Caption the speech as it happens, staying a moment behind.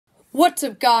What's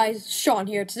up guys, Sean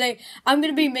here. Today I'm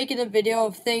going to be making a video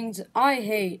of things I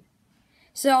hate.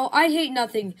 So I hate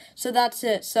nothing, so that's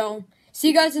it. So see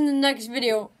you guys in the next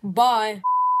video. Bye.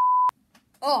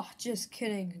 Oh, just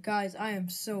kidding. Guys, I am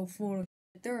so full of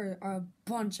shit. There are a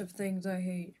bunch of things I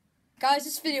hate. Guys,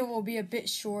 this video will be a bit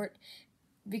short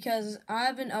because I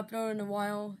haven't uploaded in a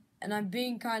while and I'm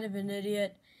being kind of an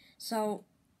idiot. So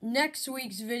next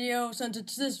week's video, since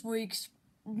it's this week's,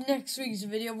 next week's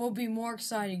video will be more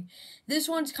exciting. This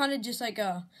one's kind of just like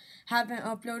a haven't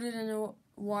uploaded in a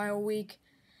while week,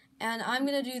 and I'm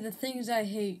gonna do the things I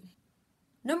hate.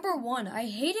 Number 1, I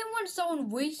hate it when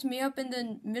someone wakes me up in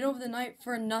the middle of the night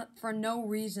for no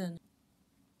reason.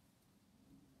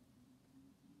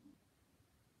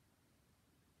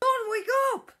 Don't wake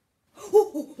up!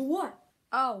 What?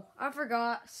 Oh, I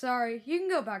forgot. Sorry. You can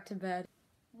go back to bed.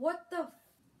 What the?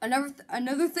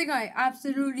 Another thing I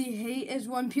absolutely hate is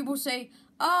when people say,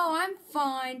 "Oh, I'm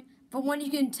fine," but when you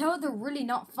can tell they're really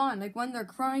not fine, like when they're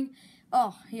crying.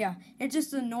 Oh, yeah, it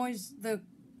just annoys the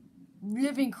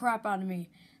living crap out of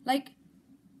me. Like,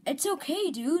 it's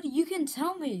okay, dude. You can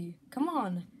tell me. Come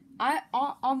on.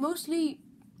 I'll most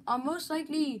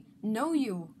likely know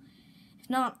you. If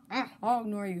not, I'll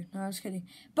ignore you. No, I'm just kidding.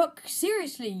 But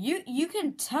seriously, you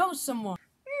can tell someone.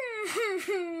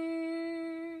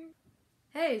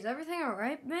 Hey, is everything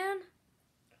alright, man?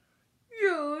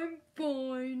 Yeah, I'm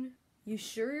fine. You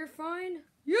sure you're fine?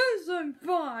 Yes, I'm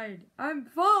fine. I'm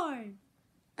fine.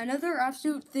 Another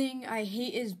absolute thing I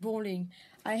hate is bullying.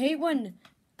 I hate when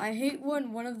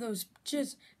one of those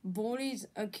just bullies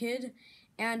a kid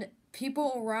and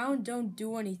people around don't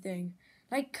do anything.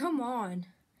 Like, come on.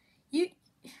 It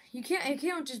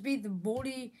can't just be the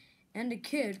bully and the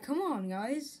kid. Come on,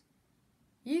 guys.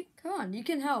 Come on, you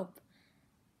can help.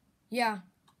 Yeah,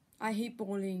 I hate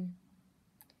bullying.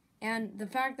 And the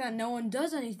fact that no one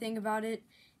does anything about it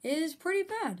is pretty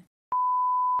bad.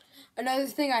 Another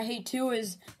thing I hate too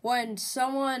is when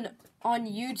someone on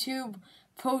YouTube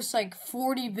posts like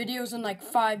 40 videos in like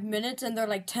 5 minutes and they're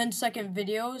like 10-second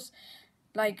videos.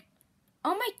 Like,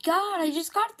 oh my god, I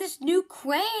just got this new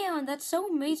crayon. That's so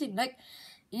amazing. Like,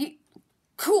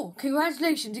 cool,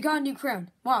 congratulations, you got a new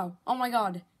crayon. Wow, oh my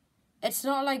god. It's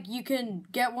not like you can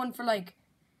get one for like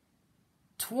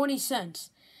 20 cents.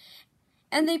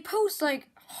 And they post like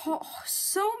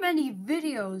so many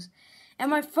videos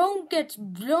and my phone gets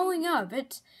blowing up.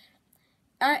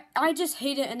 I just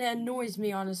hate it and it annoys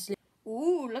me, honestly.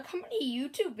 Ooh, look how many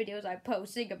YouTube videos I'm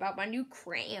posting about my new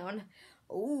crayon.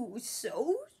 Oh,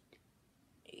 so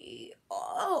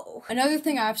another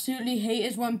thing I absolutely hate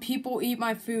is when people eat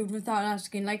my food without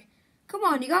asking. Like, come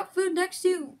on, you got food next to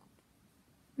you.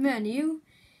 Man, you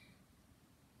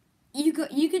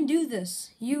can do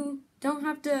this. You don't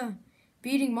have to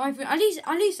be eating my food. At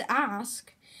least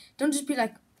ask. Don't just be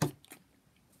like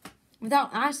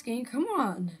without asking. Come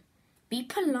on, be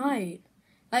polite.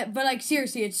 But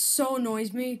seriously, it so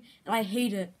annoys me and I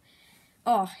hate it.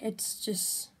 Oh, it's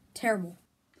just terrible.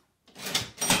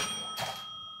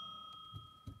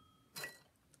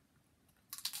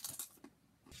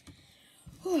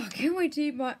 Oh, I can't wait to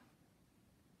eat my.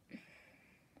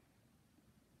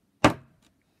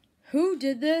 Who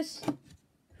did this?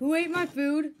 Who ate my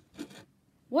food?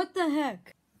 What the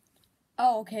heck?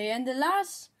 Oh, okay, and the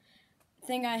last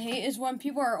thing I hate is when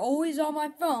people are always on my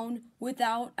phone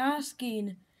without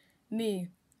asking me.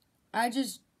 I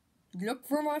just look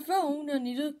for my phone, I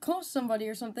need to call somebody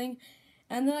or something,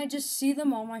 and then I just see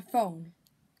them on my phone.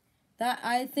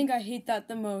 I think I hate that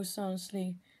the most,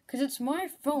 honestly, because it's my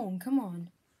phone, come on.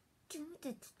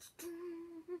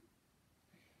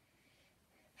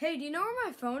 Hey, do you know where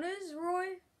my phone is,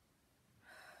 Roy?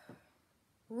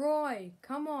 Roy,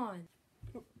 come on.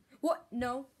 What?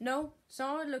 No. It's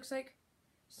not what it looks like.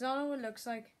 It's not what it looks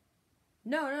like.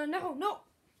 No.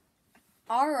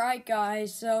 Alright,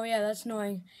 guys. So, yeah, that's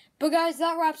annoying. But, guys,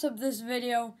 that wraps up this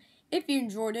video. If you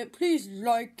enjoyed it, please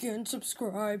like and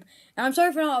subscribe. And I'm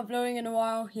sorry for not uploading in a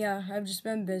while. Yeah, I've just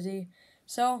been busy.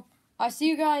 So, I'll see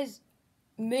you guys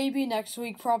maybe next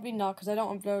week. Probably not, because I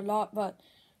don't upload a lot. But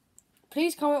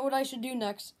please comment what I should do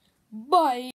next. Bye.